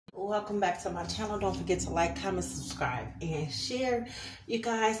welcome back to my channel. Don't forget to like, comment, subscribe, and share. You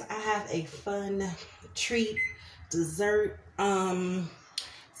guys, I have a fun treat dessert.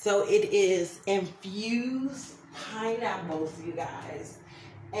 So it is infused pineapples, you guys,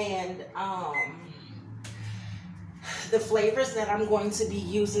 and the flavors that I'm going to be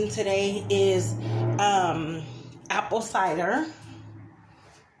using today is apple cider.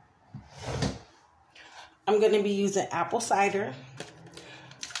 I'm going to be using apple cider.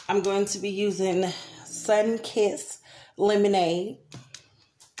 I'm going to be using Sun-Kissed lemonade.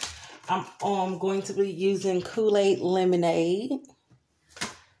 I'm going to be using Kool-Aid lemonade.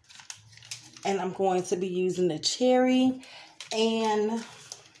 And I'm going to be using the cherry and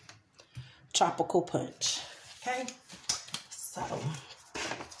tropical punch. Okay? So,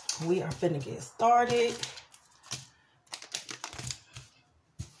 we are finna get started.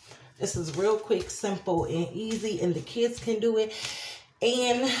 This is real quick, simple, and easy, and the kids can do it.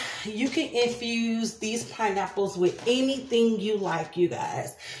 And you can infuse these pineapples with anything you like, you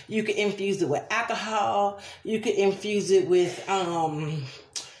guys. You can infuse it with alcohol. You can infuse it with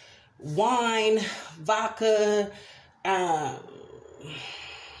wine, vodka. I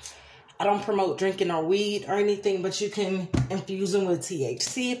don't promote drinking or weed or anything, but you can infuse them with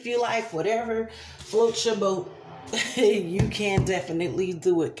THC if you like, whatever floats your boat. You can definitely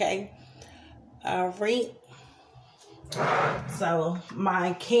do it, okay? All right. So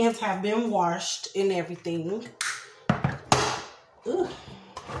my cans have been washed and everything. Ooh.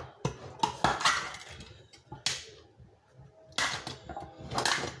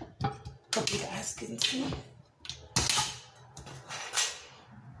 Hope you guys can see.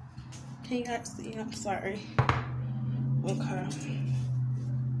 Can you guys see? I'm sorry. Okay.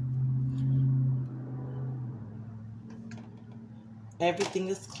 Everything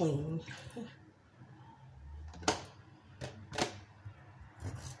is clean.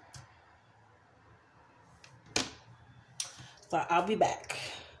 So I'll be back.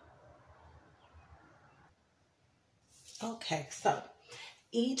 Okay, so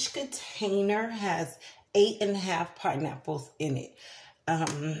each container has 8.5 pineapples in it. I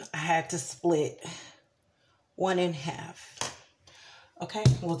had to split 1 in half. Okay,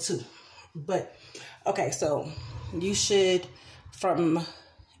 well 2. But okay, so you should, from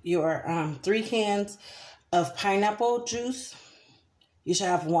your 3 cans of pineapple juice, you should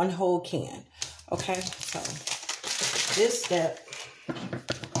have 1 whole can. Okay, so this step,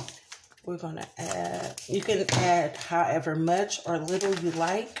 we're gonna add, you can add however much or little you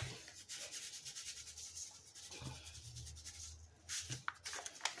like.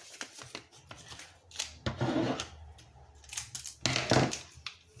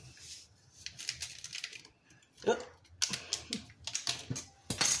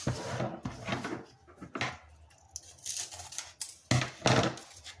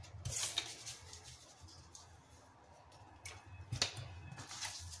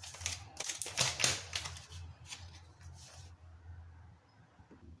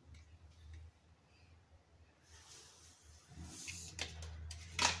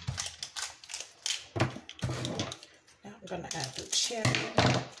 I'm gonna add the cherry.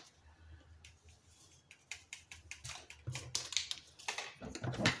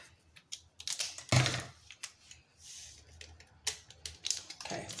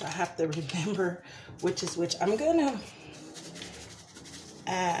 Okay, so I have to remember which is which. I'm gonna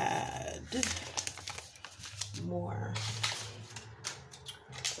add more.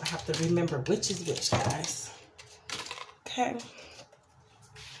 I have to remember which is which, guys. Okay.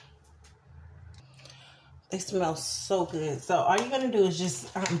 They smell so good. So all you're gonna do is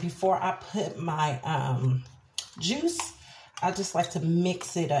just before I put my juice, I just like to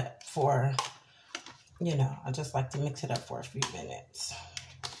mix it up for, you know, I just like to mix it up for a few minutes.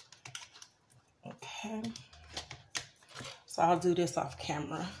 Okay. So I'll do this off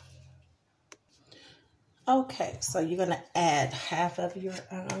camera. Okay, so you're gonna add half of your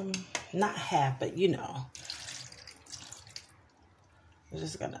not half, but you know, you're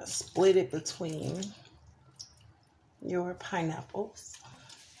just gonna split it between your pineapples.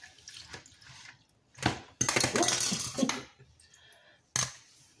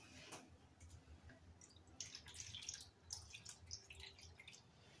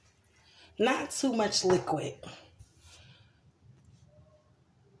 Not too much liquid.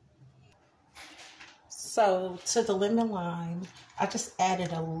 So to the lemon lime, I just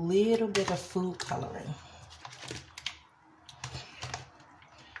added a little bit of food coloring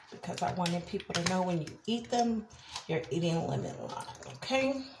because I wanted people to know when you eat them, you're eating lemon lime,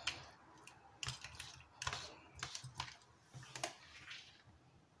 okay?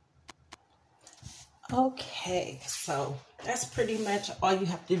 Okay, so that's pretty much all you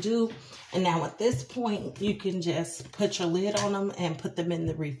have to do. And now at this point, you can just put your lid on them and put them in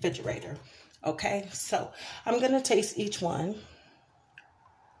the refrigerator. Okay, so I'm going to taste each one.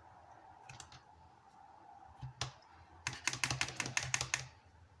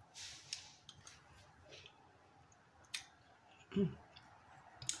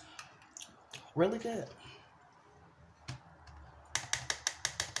 Really good.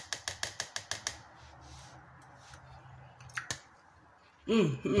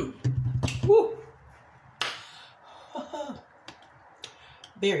 Woo.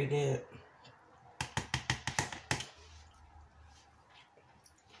 Very good.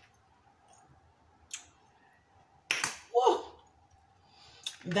 Woo.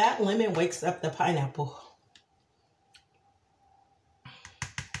 That lemon wakes up the pineapple.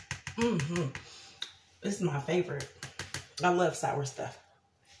 This is my favorite. I love sour stuff.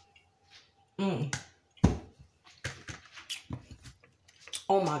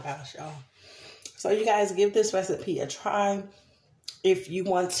 Oh my gosh, y'all. So you guys give this recipe a try. If you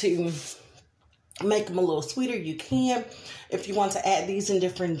want to make them a little sweeter, you can. If you want to add these in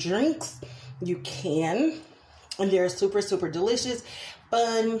different drinks, you can. And they're super, super delicious,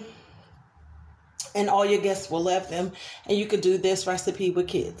 fun, and all your guests will love them. And you could do this recipe with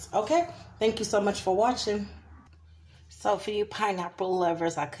kids. Okay? Thank you so much for watching. So for you pineapple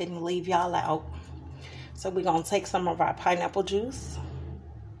lovers, I couldn't leave y'all out. So we're going to take some of our pineapple juice.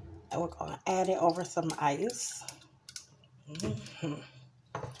 And we're going to add it over some ice. Then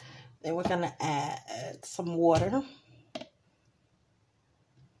we're going to add some water.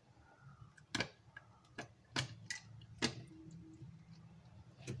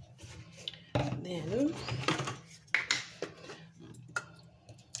 Then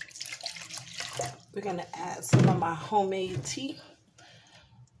we're going to add some of my homemade tea.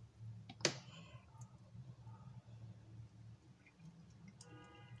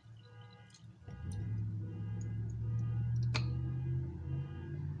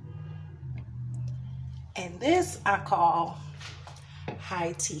 And this I call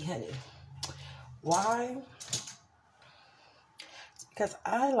high tea honey. Why? It's because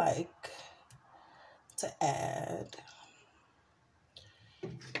I like to add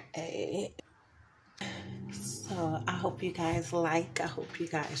so I hope you guys I hope you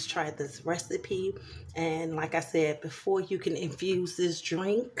guys try this recipe. And like I said before, you can infuse this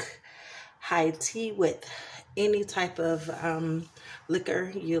drink, high tea, with any type of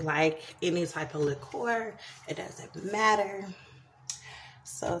liquor you like, any type of liqueur. It doesn't matter.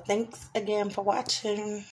 So thanks again for watching.